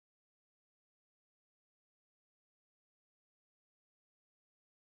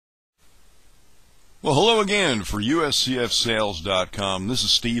Well, hello again for USCFsales.com. This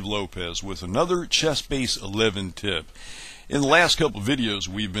is Steve Lopez with another ChessBase 11 tip. In the last couple of videos,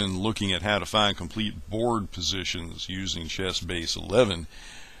 we've been looking at how to find complete board positions using ChessBase 11.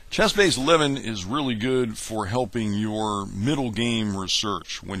 ChessBase 11 is really good for helping your middle game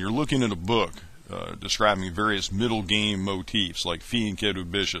research. When you're looking at a book describing various middle game motifs like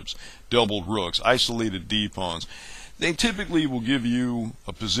fianchetto bishops, doubled rooks, isolated d-pawns, they typically will give you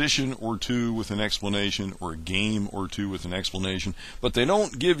a position or two with an explanation or a game or two with an explanation, but they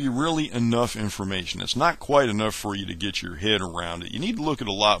don't give you really enough information. It's not quite enough for you to get your head around it. You need to look at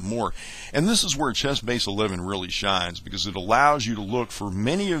a lot more. And this is where ChessBase 11 really shines, because it allows you to look for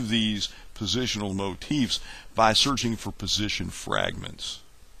many of these positional motifs by searching for position fragments.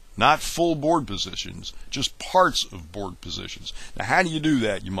 Not full board positions, just parts of board positions. Now, how do you do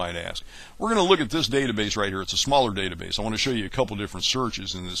that, you might ask? We're going to look at this database right here. It's a smaller database. I want to show you a couple different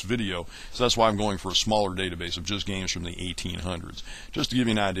searches in this video, so that's why I'm going for a smaller database of just games from the 1800s, just to give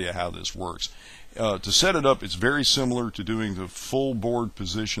you an idea how this works. To set it up, it's very similar to doing the full board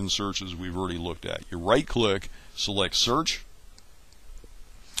position searches we've already looked at. You right-click, select Search,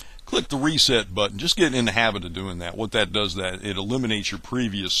 click the reset button. Just get in the habit of doing that. What that does, that it eliminates your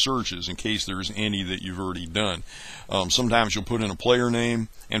previous searches in case there's any that you've already done. Sometimes you'll put in a player name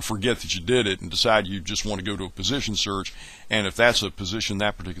and forget that you did it and decide you just want to go to a position search, and if that's a position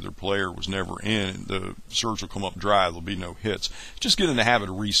that particular player was never in, the search will come up dry. There'll be no hits. Just get in the habit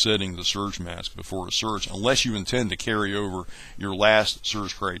of resetting the search mask before a search, unless you intend to carry over your last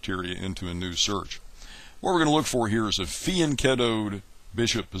search criteria into a new search. What we're going to look for here is a fianchettoed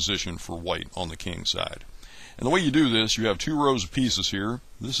bishop position for white on the king side. And the way you do this, you have two rows of pieces here.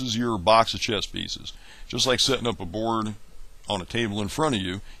 This is your box of chess pieces. Just like setting up a board on a table in front of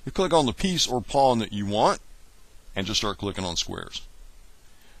you, you click on the piece or pawn that you want and just start clicking on squares.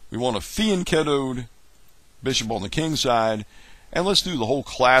 We want a fianchettoed bishop on the king side, and let's do the whole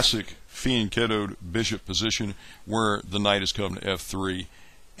classic fianchettoed bishop position where the knight has come to f3,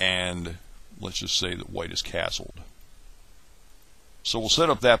 and let's just say that white is castled. So we'll set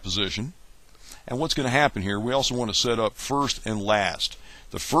up that position, and what's going to happen here, we also want to set up first and last.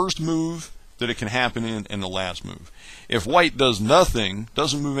 The first move that it can happen in and the last move. If white does nothing,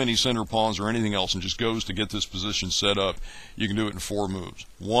 doesn't move any center pawns or anything else, and just goes to get this position set up, you can do it in 4 moves.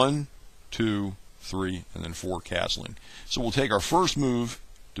 1, 2, 3, and then 4 castling. So we'll take our first move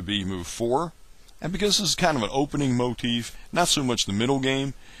to be move 4, and because this is kind of an opening motif, not so much the middle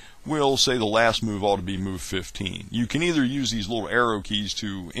game, we'll say the last move ought to be move 15. You can either use these little arrow keys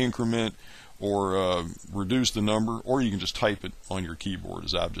to increment or reduce the number, or you can just type it on your keyboard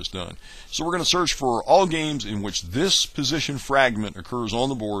as I've just done. So we're going to search for all games in which this position fragment occurs on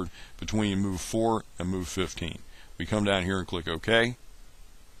the board between move 4 and move 15. We come down here and click OK,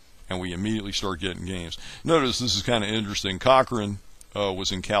 and we immediately start getting games. Notice this is kind of interesting. Cochrane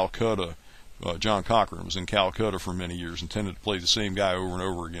was in Calcutta. John Cochrane was in Calcutta for many years and tended to play the same guy over and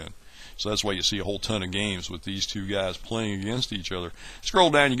over again. So that's why you see a whole ton of games with these two guys playing against each other.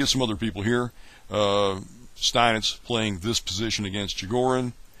 Scroll down, you get some other people here. Steinitz playing this position against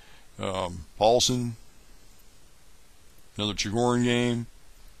Chigorin. Paulson, another Chigorin game.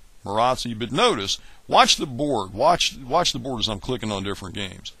 Marazzi. But notice, watch the board. Watch the board as I'm clicking on different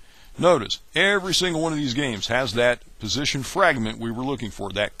games. Notice, every single one of these games has that position fragment we were looking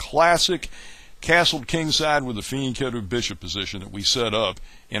for, that classic castled king side with the fianchettoed bishop position that we set up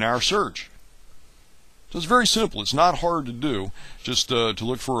in our search. So it's very simple. It's not hard to do, just to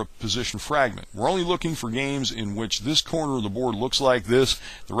look for a position fragment. We're only looking for games in which this corner of the board looks like this.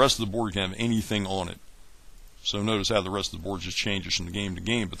 The rest of the board can have anything on it. So notice how the rest of the board just changes from game to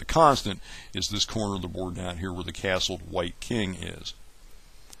game, but the constant is this corner of the board down here where the castled white king is.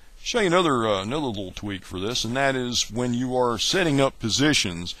 Show you another little tweak for this, and that is when you are setting up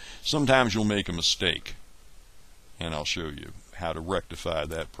positions, sometimes you'll make a mistake, and I'll show you how to rectify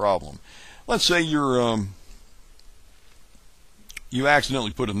that problem. Let's say you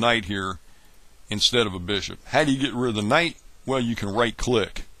accidentally put a knight here instead of a bishop. How do you get rid of the knight? Well, you can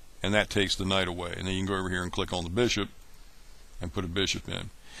right-click, and that takes the knight away, and then you can go over here and click on the bishop and put a bishop in.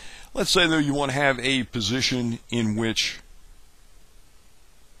 Let's say, though, you want to have a position in which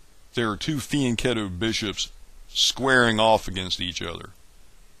there are two fianchettoed bishops squaring off against each other.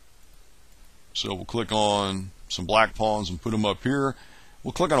 So we'll click on some black pawns and put them up here.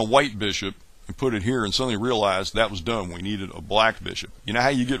 We'll click on a white bishop and put it here, and suddenly realize that was done. We needed a black bishop. You know how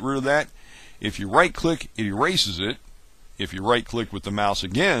you get rid of that? If you right click, it erases it. If you right click with the mouse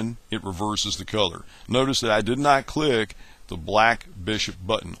again, it reverses the color. Notice that I did not click the black bishop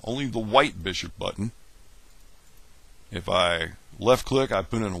button, only the white bishop button. If I left click, I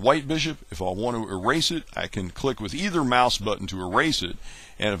put in a white bishop. If I want to erase it, I can click with either mouse button to erase it.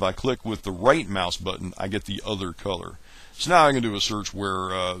 And if I click with the right mouse button, I get the other color. So now I can do a search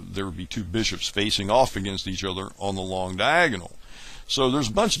where there would be two bishops facing off against each other on the long diagonal. So there's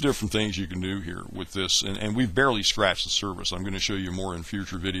a bunch of different things you can do here with this, and we've barely scratched the surface. I'm going to show you more in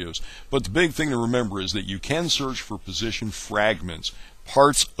future videos. But the big thing to remember is that you can search for position fragments,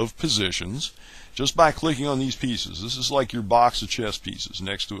 parts of positions, just by clicking on these pieces. This is like your box of chess pieces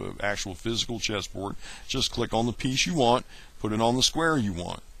next to an actual physical chessboard. Just click on the piece you want, put it on the square you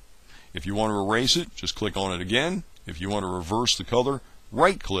want. If you want to erase it, just click on it again. If you want to reverse the color,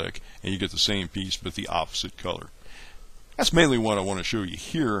 right click, and you get the same piece but the opposite color. That's mainly what I want to show you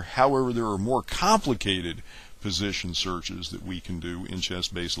here. However, there are more complicated position searches that we can do in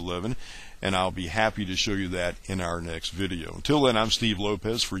ChessBase 11, and I'll be happy to show you that in our next video. Until then, I'm Steve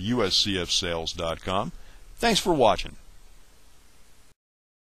Lopez for USCFsales.com. Thanks for watching.